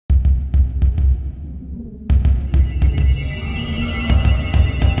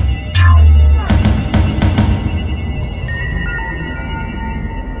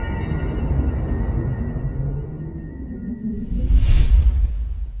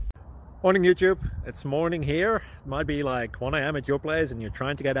Morning YouTube, it's morning here. It might be like 1 a.m. at your place and you're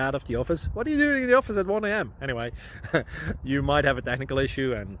trying to get out of the office. What are you doing in the office at 1 a.m? Anyway, you might have a technical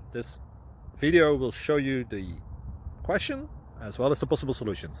issue and this video will show you the question as well as the possible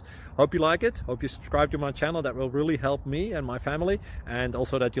solutions. Hope you like it, hope you subscribe to my channel. That will really help me and my family, and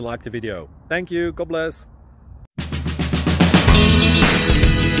also that you like the video. Thank you, God bless.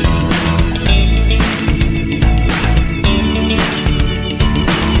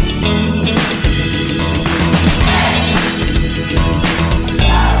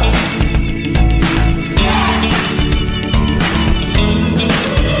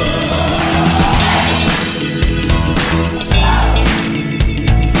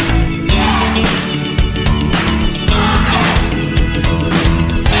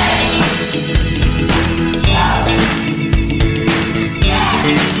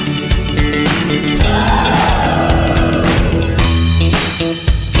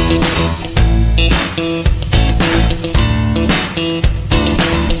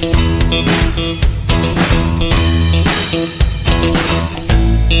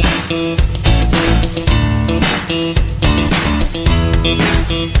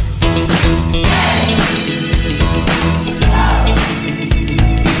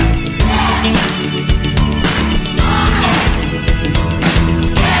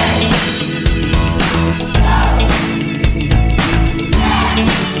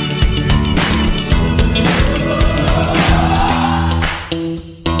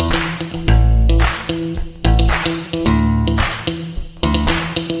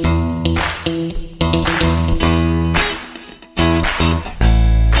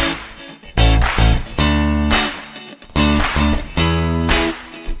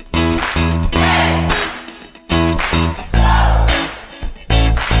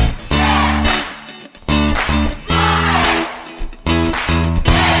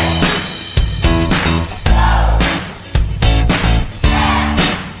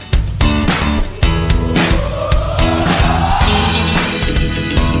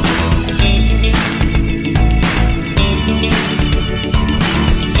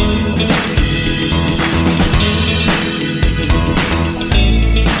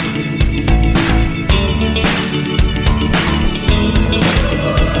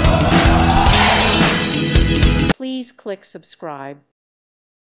 Please click subscribe.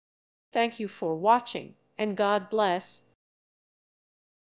 Thank you for watching, and God bless.